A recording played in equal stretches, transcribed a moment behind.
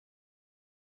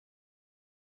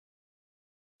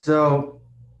So,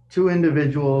 two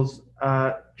individuals,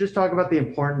 just talk about the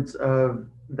importance of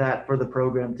that for the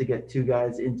program to get two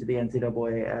guys into the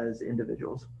NCAA as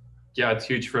individuals. Yeah, it's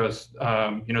huge for us.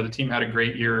 The team had a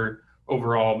great year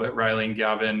overall, but Riley and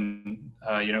Gavin,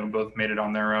 both made it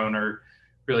on their own or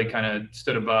really kind of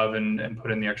stood above and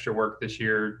put in the extra work this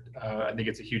year. I think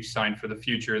it's a huge sign for the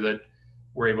future that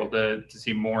we're able to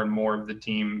see more and more of the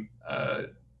team,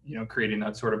 creating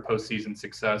that sort of postseason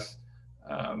success.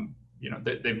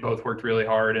 They've both worked really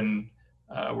hard, and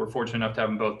we're fortunate enough to have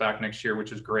them both back next year,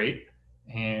 which is great,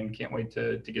 and can't wait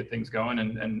to get things going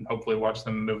and hopefully watch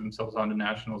them move themselves on to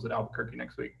nationals at Albuquerque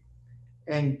next week.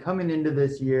 And coming into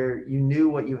this year, you knew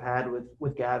what you had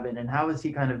with Gavin, and how has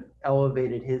he kind of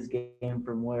elevated his game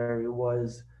from where it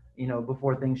was,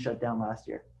 before things shut down last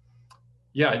year?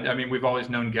 Yeah, I mean, we've always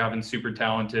known Gavin's super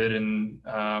talented and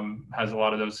has a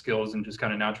lot of those skills and just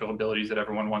kind of natural abilities that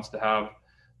everyone wants to have.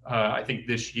 I think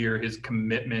this year his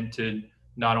commitment to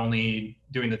not only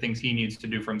doing the things he needs to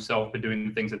do for himself, but doing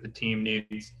the things that the team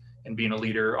needs and being a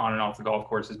leader on and off the golf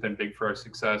course has been big for our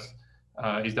success.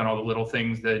 He's done all the little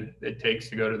things that it takes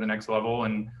to go to the next level,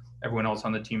 and everyone else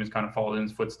on the team has kind of followed in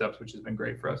his footsteps, which has been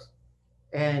great for us.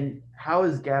 And how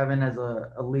is Gavin, as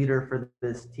a leader for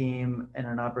this team and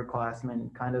an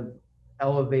upperclassman, kind of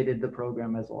elevated the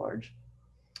program as large?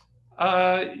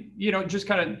 Just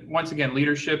kind of once again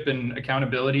leadership and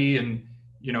accountability, and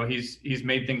he's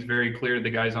made things very clear to the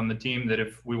guys on the team that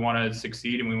if we want to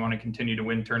succeed and we want to continue to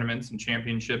win tournaments and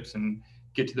championships and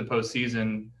get to the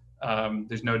postseason,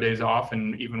 there's no days off,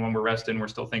 and even when we're resting, we're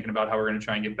still thinking about how we're going to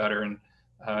try and get better. And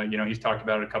he's talked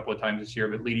about it a couple of times this year,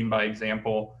 but leading by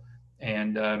example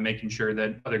and making sure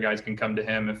that other guys can come to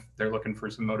him if they're looking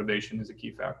for some motivation is a key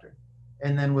factor.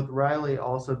 And then with Riley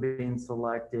also being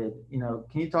selected,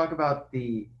 can you talk about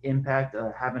the impact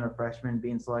of having a freshman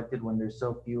being selected when there's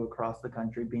so few across the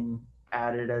country being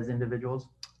added as individuals?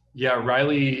 Yeah,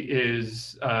 Riley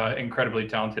is incredibly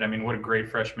talented. I mean, what a great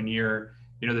freshman year.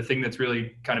 The thing that's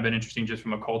really kind of been interesting just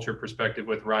from a culture perspective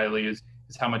with Riley is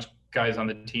how much guys on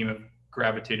the team have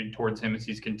gravitated towards him as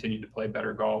he's continued to play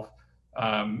better golf.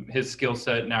 His skill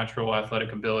set, natural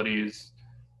athletic abilities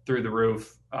through the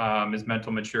roof. His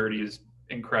mental maturity is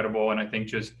incredible. And I think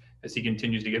just as he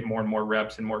continues to get more and more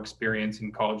reps and more experience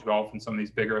in college golf and some of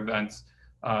these bigger events,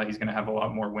 he's going to have a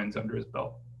lot more wins under his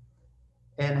belt.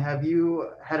 And have you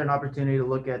had an opportunity to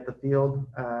look at the field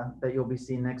that you'll be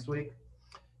seeing next week?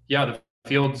 Yeah, the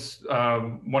field's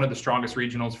one of the strongest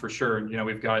regionals for sure.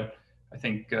 We've got, I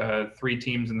think, 3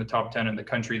 teams in the top 10 in the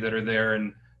country that are there,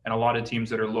 and a lot of teams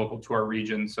that are local to our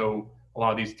region. So a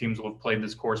lot of these teams will have played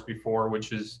this course before,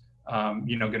 which is, going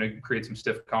to create some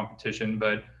stiff competition.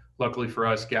 But luckily for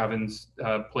us, Gavin's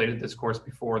played at this course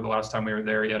before. The last time we were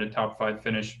there, he had a top 5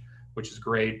 finish, which is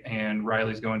great. And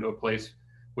Riley's going to a place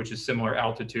which is similar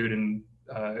altitude and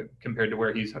compared to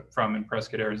where he's from in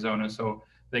Prescott, Arizona. So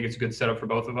I think it's a good setup for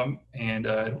both of them, and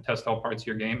it'll test all parts of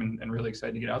your game, and really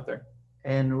excited to get out there.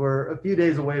 And we're a few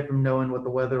days away from knowing what the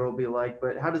weather will be like,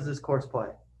 but how does this course play?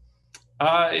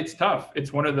 It's tough.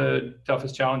 It's one of the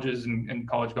toughest challenges in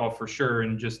college golf for sure,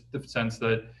 and just the sense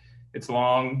that it's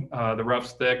long, the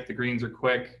rough's thick, the greens are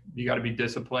quick. You got to be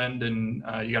disciplined, and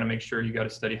you got to make sure you got a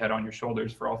steady head on your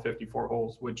shoulders for all 54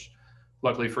 holes, which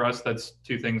luckily for us, that's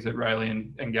 2 things that Riley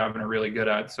and Gavin are really good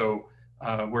at. So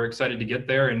we're excited to get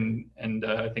there, and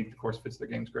I think the course fits their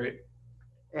games great.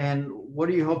 And what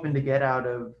are you hoping to get out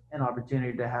of an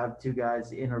opportunity to have two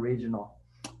guys in a regional?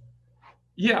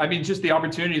 Yeah, I mean, just the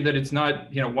opportunity that it's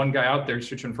not, one guy out there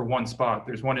searching for one spot.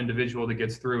 There's one individual that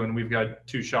gets through, and we've got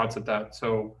 2 shots at that.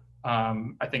 So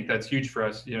I think that's huge for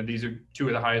us. These are 2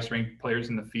 of the highest ranked players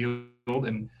in the field,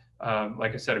 and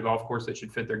like I said, a golf course that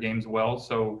should fit their games well.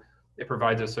 So it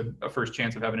provides us a first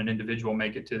chance of having an individual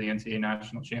make it to the NCAA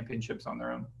national championships on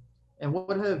their own. And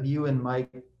what have you and Mike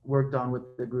worked on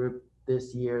with the group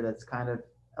this year that's kind of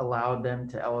allowed them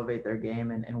to elevate their game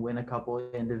and win a couple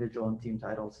individual and team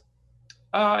titles?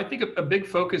 I think a big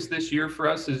focus this year for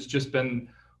us has just been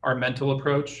our mental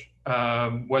approach,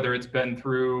 whether it's been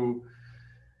through,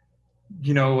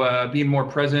 being more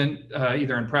present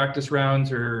either in practice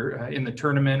rounds or in the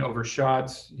tournament over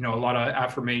shots, a lot of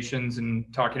affirmations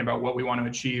and talking about what we want to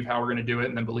achieve, how we're going to do it,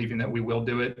 and then believing that we will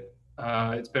do it.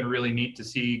 It's been really neat to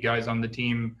see guys on the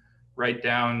team write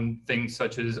down things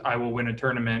such as I will win a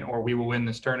tournament or we will win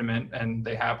this tournament, and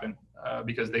they happen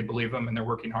because they believe them and they're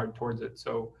working hard towards it.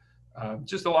 So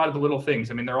just a lot of the little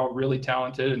things. I mean, they're all really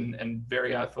talented and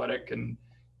very athletic and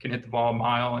can hit the ball a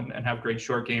mile and have great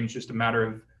short games. Just a matter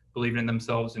of believing in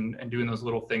themselves and doing those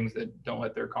little things that don't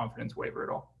let their confidence waver at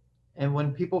all. And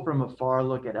when people from afar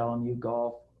look at LMU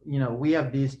golf, we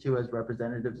have these 2 as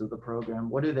representatives of the program.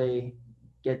 What do they bring to the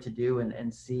table? get to do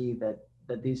and see that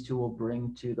these two will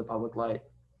bring to the public light?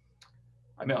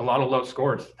 I mean, a lot of low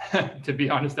scores, to be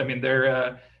honest. I mean,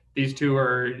 these two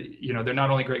are, they're not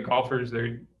only great golfers,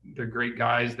 they're great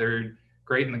guys. They're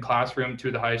great in the classroom, two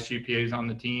of the highest GPAs on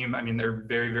the team. I mean, they're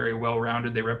very, very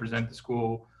well-rounded. They represent the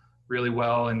school really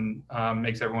well, and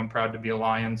makes everyone proud to be a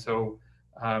Lion. So,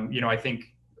 I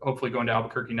think hopefully going to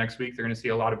Albuquerque next week, they're going to see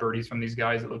a lot of birdies from these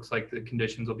guys. It looks like the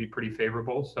conditions will be pretty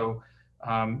favorable. So,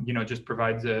 just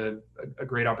provides a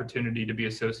great opportunity to be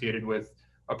associated with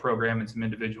a program and some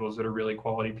individuals that are really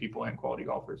quality people and quality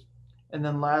golfers. And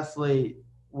then lastly,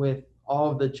 with all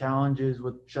of the challenges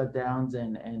with shutdowns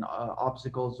and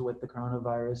obstacles with the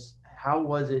coronavirus, how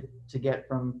was it to get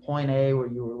from point A, where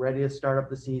you were ready to start up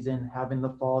the season, having the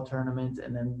fall tournaments,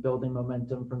 and then building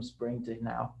momentum from spring to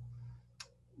now?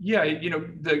 Yeah,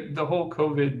 the whole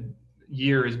COVID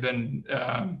year has been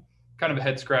kind of a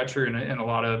head scratcher in a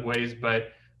lot of ways,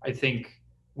 but I think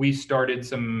we started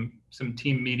some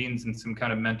team meetings and some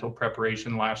kind of mental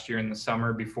preparation last year in the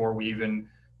summer before we even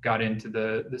got into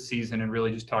the season, and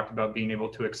really just talked about being able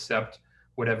to accept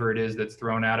whatever it is that's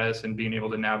thrown at us and being able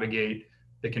to navigate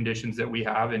the conditions that we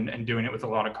have, and doing it with a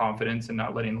lot of confidence and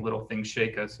not letting little things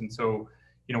shake us. And so,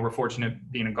 we're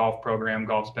fortunate being a golf program.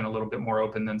 Golf's been a little bit more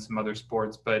open than some other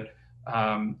sports, but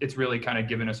it's really kind of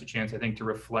given us a chance, I think, to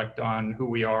reflect on who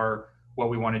we are, what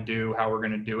we want to do, how we're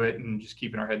going to do it, and just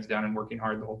keeping our heads down and working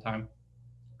hard the whole time.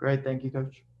 Great. Thank you,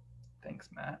 Coach. Thanks,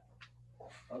 Matt.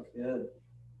 That's good.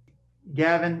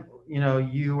 Gavin,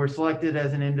 you were selected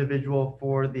as an individual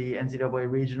for the NCAA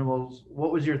regionals.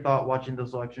 What was your thought watching the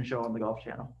selection show on the Golf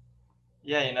Channel?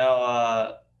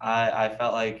 Yeah, I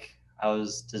felt like I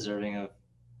was deserving of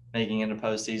making it a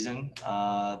postseason.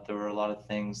 There were a lot of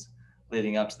things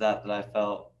leading up to that I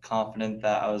felt confident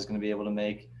that I was going to be able to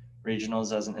make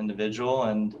regionals as an individual.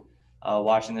 And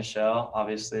watching the show,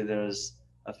 obviously there's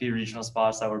a few regional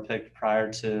spots that were picked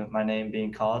prior to my name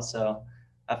being called. So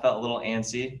I felt a little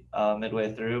antsy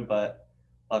midway through, but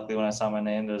luckily when I saw my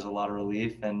name, there was a lot of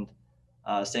relief. And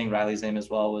seeing Riley's name as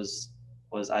well was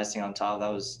icing on top.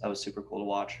 That was super cool to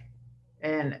watch.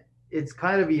 And it's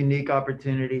kind of a unique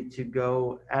opportunity to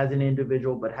go as an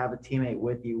individual, but have a teammate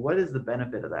with you. What is the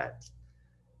benefit of that?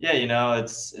 Yeah,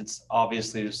 it's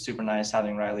obviously super nice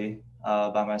having Riley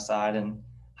by my side and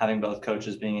having both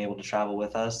coaches being able to travel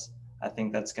with us. I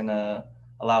think that's going to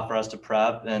allow for us to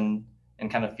prep and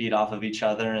kind of feed off of each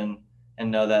other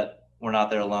and know that we're not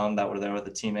there alone, that we're there with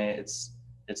a teammate. It's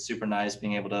super nice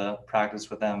being able to practice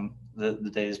with them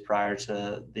the days prior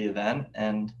to the event.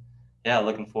 And yeah,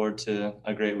 looking forward to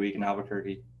a great week in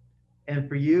Albuquerque. And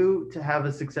for you to have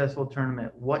a successful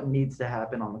tournament, what needs to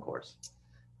happen on the course?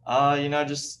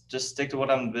 Just stick to what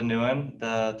I've been doing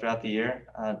throughout the year.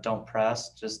 Don't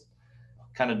press. Just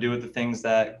kind of do the things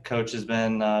that coach has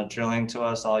been drilling to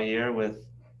us all year, with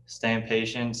staying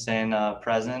patient, staying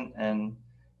present, and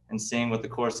seeing what the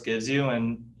course gives you.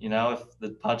 And if the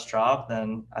putts drop,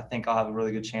 then I think I'll have a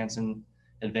really good chance in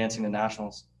advancing to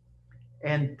nationals.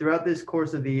 And throughout this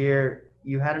course of the year,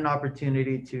 you had an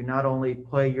opportunity to not only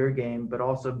play your game, but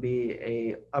also be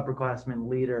a upperclassman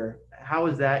leader. How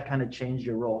has that kind of changed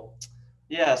your role?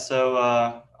 Yeah, so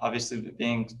obviously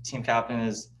being team captain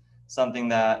is something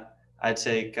that I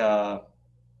take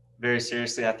very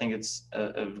seriously. I think it's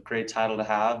a great title to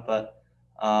have, but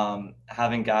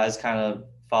having guys kind of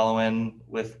follow in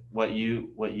with what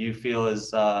you feel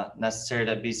is necessary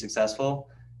to be successful,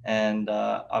 and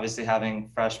obviously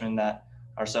having freshmen that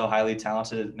are so highly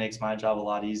talented makes my job a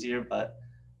lot easier. But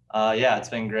yeah, it's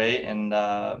been great, and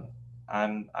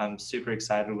I'm super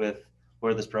excited with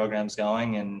where this program's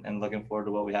going, and looking forward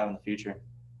to what we have in the future.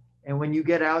 And when you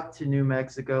get out to New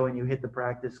Mexico and you hit the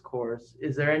practice course,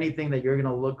 is there anything that you're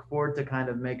going to look for to kind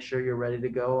of make sure you're ready to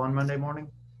go on Monday morning?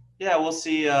 Yeah, we'll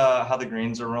see how the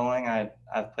greens are rolling.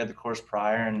 I've played the course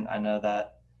prior, and I know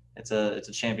that it's a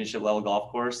championship level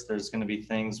golf course. There's going to be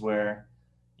things where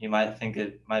you might think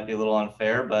it might be a little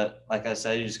unfair, but like I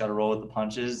said, you just got to roll with the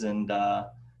punches and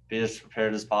be as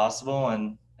prepared as possible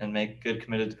and make good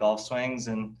committed golf swings.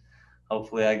 And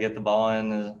hopefully I get the ball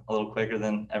in a little quicker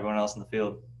than everyone else in the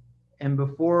field. And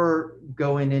before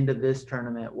going into this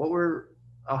tournament, what were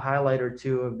a highlight or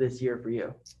two of this year for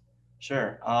you?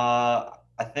 Sure.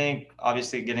 I think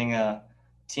obviously getting a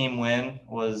team win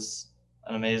was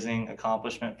an amazing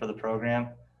accomplishment for the program.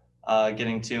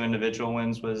 Getting 2 individual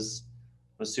wins was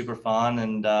super fun,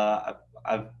 and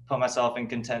I've put myself in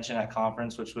contention at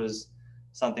conference, which was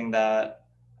something that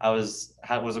was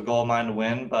a goal of mine to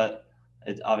win, but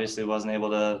it obviously wasn't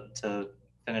able to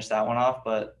finish that one off.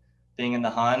 But being in the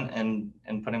hunt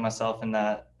and putting myself in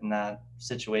that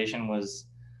situation was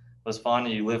was fun.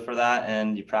 You live for that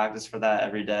and you practice for that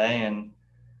every day. And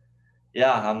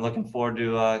yeah, I'm looking forward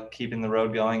to keeping the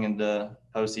road going into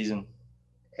postseason.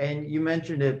 And you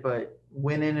mentioned it, but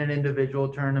winning an individual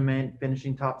tournament,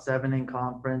 finishing top 7 in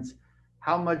conference,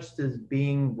 how much does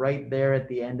being right there at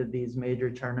the end of these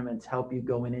major tournaments help you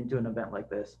going into an event like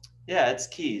this? Yeah, it's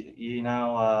key. You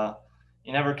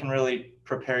never can really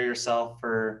prepare yourself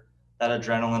for that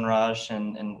adrenaline rush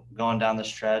and going down the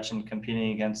stretch and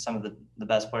competing against some of the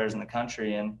best players in the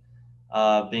country. And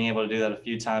being able to do that a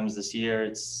few times this year,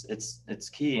 it's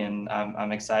key. And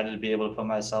I'm excited to be able to put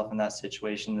myself in that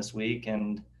situation this week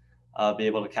and be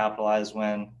able to capitalize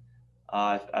when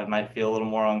I might feel a little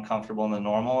more uncomfortable than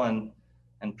normal and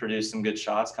produce some good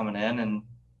shots coming in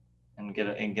and get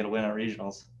a win at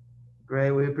regionals.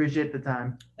 Great. We appreciate the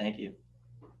time. Thank you.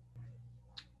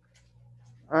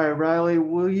 All right, Riley,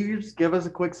 will you just give us a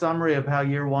quick summary of how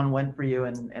year 1 went for you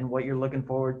and what you're looking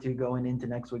forward to going into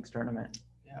next week's tournament?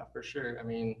 Yeah, for sure. I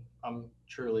mean, I'm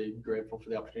truly grateful for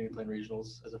the opportunity to play in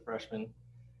regionals as a freshman,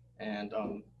 and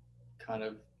I'm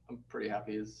pretty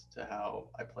happy as to how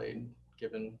I played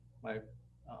given my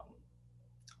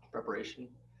preparation.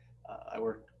 I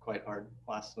worked quite hard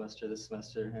last semester, this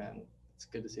semester, and it's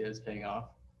good to see it is paying off.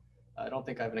 I don't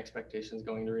think I have any expectations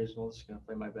going to regionals. Just gonna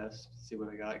play my best, see what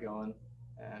I got going,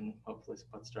 and hopefully some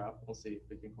putts drop. We'll see if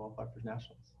we can qualify for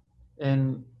nationals.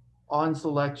 And on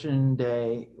selection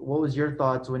day, what was your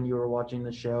thoughts when you were watching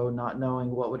the show, not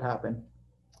knowing what would happen?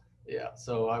 Yeah,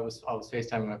 so I was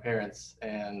FaceTiming my parents,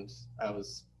 and I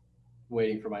was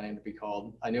waiting for my name to be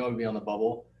called. I knew I would be on the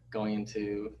bubble going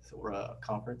into a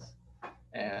conference,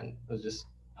 and I was just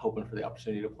hoping for the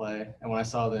opportunity to play. And when I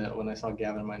saw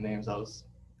Gavin and my names, I was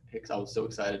so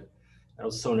excited. I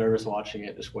was so nervous watching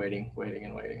it, just waiting.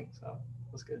 So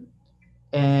it was good.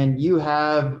 And you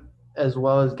have, as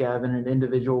well as Gavin, an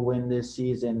individual win this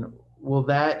season. Will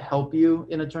that help you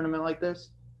in a tournament like this?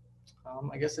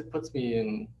 I guess it puts me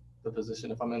in the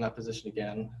position. If I'm in that position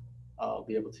again, I'll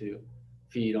be able to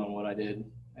feed on what I did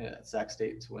at Sac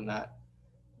State to win that.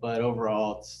 But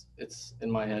overall, it's in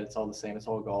my head. It's all the same. It's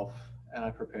all golf, and I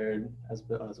prepared as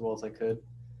well as I could.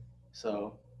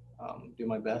 So do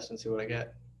my best and see what I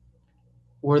get.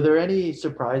 Were there any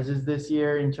surprises this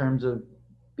year in terms of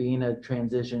being a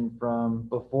transition from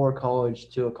before college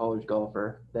to a college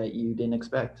golfer that you didn't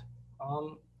expect?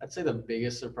 I'd say the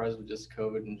biggest surprise was just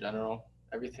COVID in general.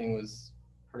 Everything was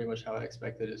pretty much how I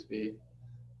expected it to be.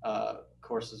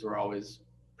 Courses were always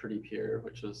pretty pure,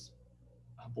 which was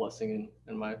a blessing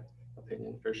in my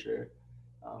opinion, for sure.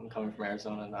 Coming from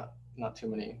Arizona, not too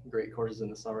many great courses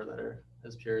in the summer that are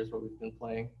as pure as what we've been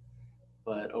playing.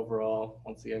 But overall,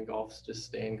 once again, golf's just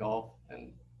staying golf,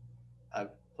 and I've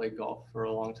played golf for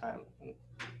a long time, and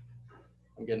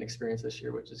I'm getting experience this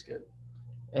year, which is good.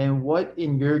 And what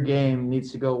in your game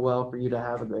needs to go well for you to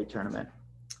have a great tournament?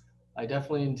 I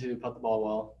definitely need to putt the ball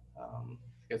well.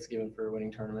 It's given for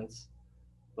winning tournaments,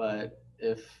 but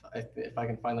if I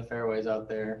can find the fairways out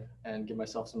there and give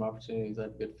myself some opportunities, I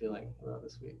have a good feeling about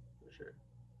this week for sure.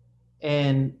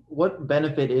 And what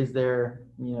benefit is there,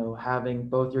 having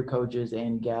both your coaches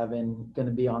and Gavin going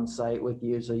to be on site with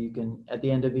you so you can, at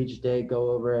the end of each day,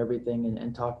 go over everything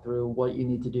and talk through what you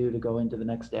need to do to go into the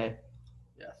next day?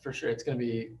 Yeah, for sure. It's going to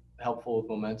be helpful with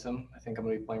momentum. I think I'm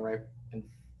going to be playing right in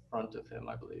front of him,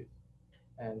 I believe.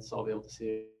 And so I'll be able to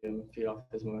see him feed off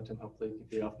his momentum. Hopefully he can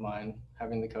feed off mine.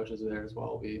 Having the coaches there as well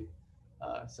will be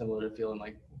similar to feeling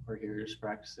like we're here just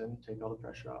practicing, take all the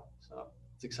pressure off. So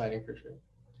it's exciting for sure.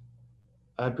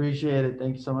 I appreciate it.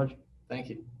 Thank you so much. Thank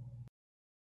you.